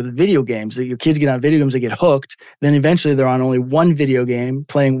see with video games that your kids get on video games, they get hooked. Then eventually they're on only one video game,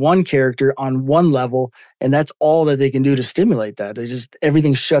 playing one character on one level. And that's all that they can do to stimulate that.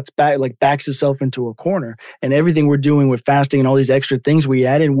 Everything shuts back, like backs itself into a corner. And everything we're doing with fasting and all these extra things we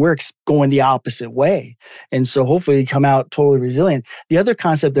add in, we're going the opposite way. And so hopefully you come out totally resilient. The other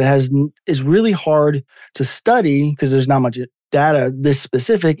concept that is really hard to study because there's not much data this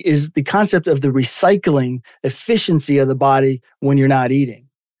specific is the concept of the recycling efficiency of the body when you're not eating.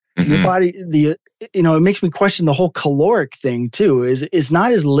 Mm-hmm. Your body, it makes me question the whole caloric thing too. Is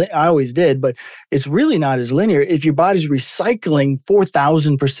not as I always did, but it's really not as linear. If your body's recycling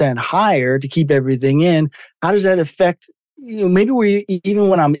 4,000% higher to keep everything in, how does that affect? Maybe even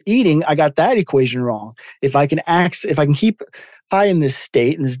when I'm eating, I got that equation wrong. If I can keep high in this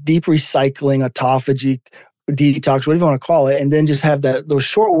state, in this deep recycling, autophagy, detox, whatever you want to call it, and then just have those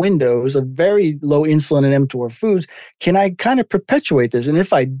short windows of very low insulin and mTOR foods, can I kind of perpetuate this? And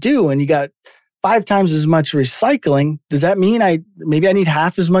if I do, and you got 5 times as much recycling, does that mean I need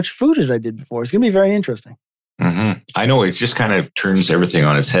half as much food as I did before? It's going to be very interesting. Mm-hmm. I know it just kind of turns everything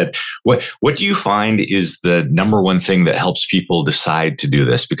on its head. What do you find is the number one thing that helps people decide to do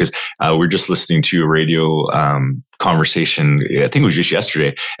this? Because we're just listening to a radio conversation, I think it was just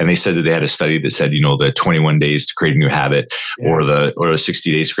yesterday, and they said that they had a study that said, the 21 days to create a new habit, or the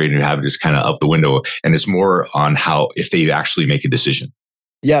 60 days to create a new habit is kind of up the window, and it's more on how if they actually make a decision.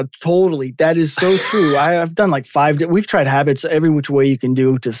 Yeah, totally. That is so true. I've done like 5. We've tried habits every which way you can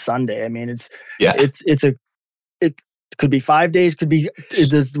do to Sunday. I mean, it could be 5 days, could be,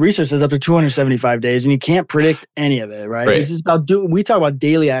 the research says up to 275 days, and you can't predict any of it, right? This is about we talk about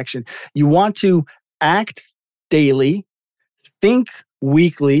daily action. You want to act daily, think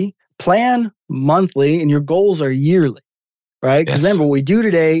weekly, plan monthly, and your goals are yearly, right? Because remember, what we do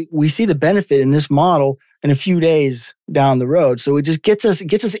today, we see the benefit in this model in a few days down the road. So it just gets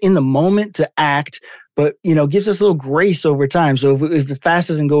us in the moment to act, but gives us a little grace over time. So if the fast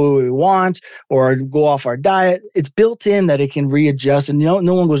doesn't go the way we want or go off our diet, it's built in that it can readjust, and no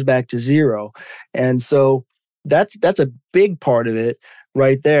one goes back to zero. And so that's a big part of it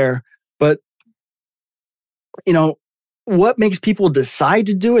right there. But what makes people decide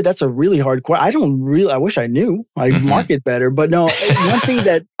to do it? That's a really hard question. I wish I knew. I'd market better. But no, one thing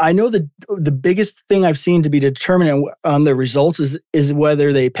that I know, the biggest thing I've seen to be determinant on the results is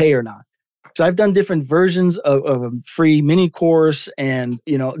whether they pay or not. So I've done different versions of a free mini course, and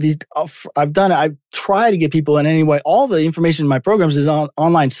I've tried to get people in any way. All the information in my programs is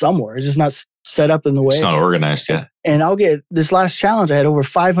online somewhere. It's just not set up in the way. It's not organized yet. And I'll get this last challenge. I had over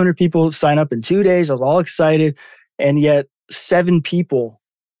 500 people sign up in 2 days. I was all excited. And yet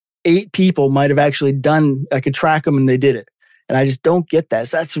 8 people might have actually done, I could track them and they did it. And I just don't get that.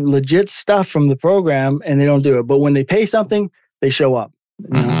 So that's legit stuff from the program, and they don't do it. But when they pay something, they show up.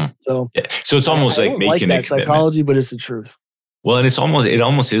 So it's almost like making that psychology, but it's the truth. Well, and it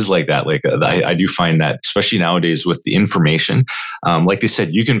almost is like that. Like I do find that, especially nowadays with the information, like they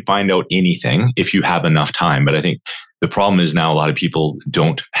said, you can find out anything if you have enough time. But I think the problem is now a lot of people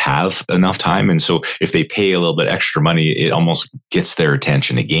don't have enough time. And so if they pay a little bit extra money, it almost gets their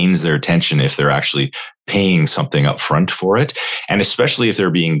attention. It gains their attention if they're actually paying something up front for it. And especially if they're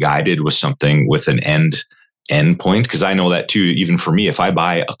being guided with something with an end point. Because I know that too, even for me, if I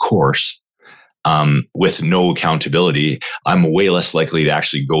buy a course with no accountability, I'm way less likely to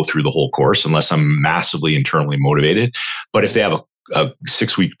actually go through the whole course unless I'm massively internally motivated. But if they have a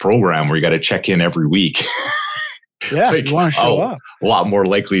 6-week program where you got to check in every week, you want to show up. A lot more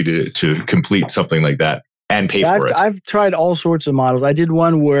likely to complete something like that and pay for it. I've tried all sorts of models. I did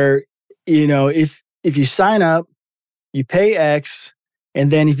one where, if you sign up, you pay X,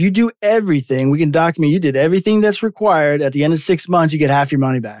 and then if you do everything, we can document you did everything that's required. At the end of 6 months, you get half your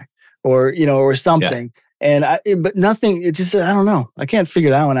money back, or something. Yeah. But nothing. It just, I don't know. I can't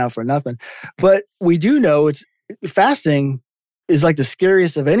figure that one out for nothing. But we do know it's fasting. is like the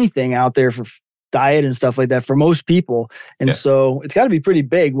scariest of anything out there for diet and stuff like that for most people. And so it's got to be pretty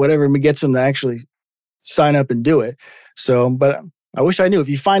big, whatever gets them to actually sign up and do it. So, but I wish I knew. If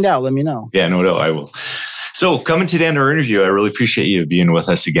you find out, let me know. Yeah, no, I will. So coming to the end of our interview, I really appreciate you being with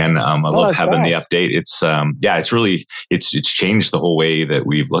us again. I love having the update. It's changed the whole way that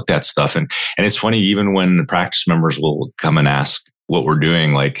we've looked at stuff. And it's funny, even when practice members will come and ask what we're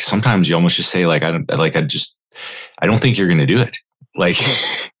doing, like sometimes you almost just say like, I don't think you're going to do it. Like,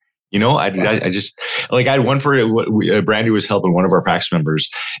 you know, I had one for Brandy was helping one of our practice members,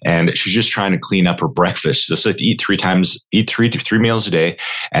 and she's just trying to clean up her breakfast. Just like eat three meals a day,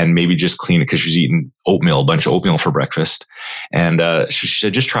 and maybe just clean it because she's eating a bunch of oatmeal for breakfast. And she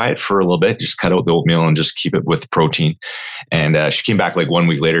said, just try it for a little bit, just cut out the oatmeal and just keep it with protein. And she came back like 1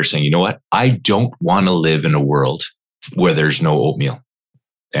 week later saying, you know what? I don't want to live in a world where there's no oatmeal.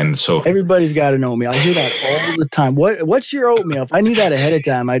 And so everybody's got an oatmeal. I hear that all the time. What's your oatmeal? If I knew that ahead of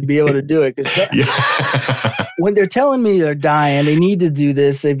time, I'd be able to do it. Because when they're telling me they're dying, they need to do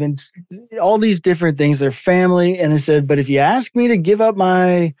this. They've been all these different things. Their family, and they said, but if you ask me to give up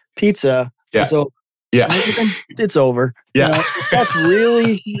my pizza, it's over. Yeah, it's over. Yeah, you know, that's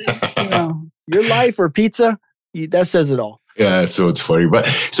really your life or pizza. That says it all. Yeah, so it's funny. But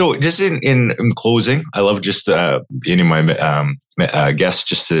so just in closing, I love just any of my guests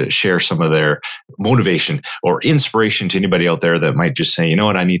just to share some of their motivation or inspiration to anybody out there that might just say, you know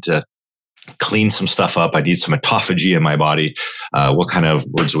what, I need to clean some stuff up. I need some autophagy in my body. What kind of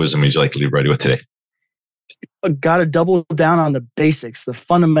words of wisdom would you like to leave everybody with today? Got to double down on the basics, the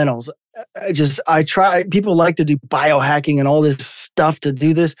fundamentals. I try, people like to do biohacking and all this stuff to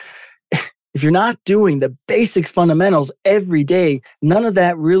do this. If you're not doing the basic fundamentals every day, none of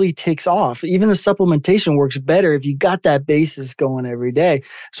that really takes off. Even the supplementation works better if you got that basis going every day.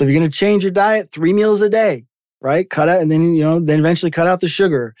 So if you're going to change your diet, 3 meals a day, right? Cut out, and then, then eventually cut out the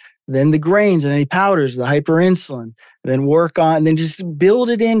sugar, then the grains and any powders, the hyperinsulin, then work on, and then just build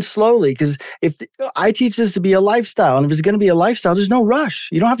it in slowly. Because I teach this to be a lifestyle, and if it's going to be a lifestyle, there's no rush.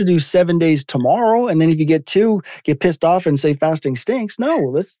 You don't have to do 7 days tomorrow, and then if you get pissed off and say fasting stinks.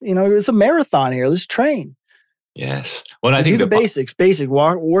 No, it's a marathon here. Let's train. Yes. Well, I think the basics,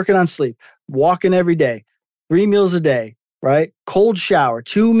 working on sleep, walking every day, 3 meals a day, right? Cold shower,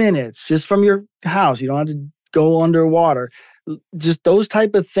 2 minutes just from your house. You don't have to go underwater. Just those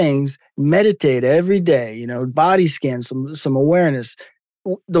type of things. Meditate every day, body scan, some awareness.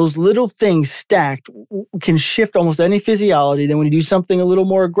 Those little things stacked can shift almost any physiology. Then when you do something a little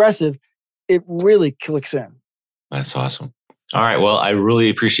more aggressive, it really clicks in. That's awesome. All right. Well, I really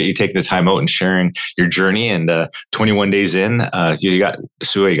appreciate you taking the time out and sharing your journey. And 21 days in, you got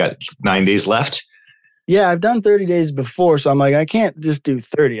 9 days left. Yeah, I've done 30 days before, so I'm like, I can't just do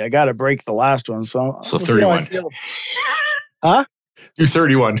 30. I got to break the last one. So 31. Huh? You're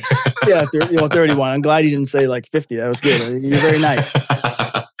 31. Yeah, 31. I'm glad you didn't say like 50. That was good. You're very nice.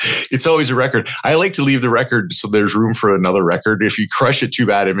 It's always a record. I like to leave the record so there's room for another record. If you crush it too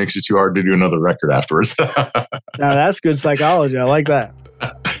bad, it makes it too hard to do another record afterwards. Now that's good psychology. I like that.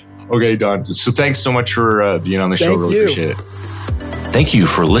 Okay, Don. So thanks so much for being on the show. Really appreciate it. Thank you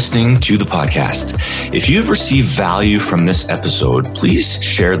for listening to the podcast. If you've received value from this episode, please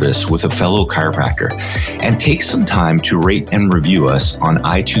share this with a fellow chiropractor and take some time to rate and review us on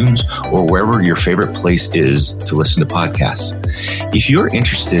iTunes or wherever your favorite place is to listen to podcasts. If you're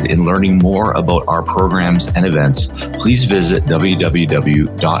interested in learning more about our programs and events, please visit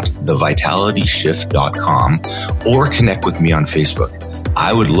www.thevitalityshift.com or connect with me on Facebook.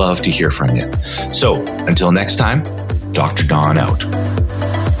 I would love to hear from you. So until next time, Dr. Don out.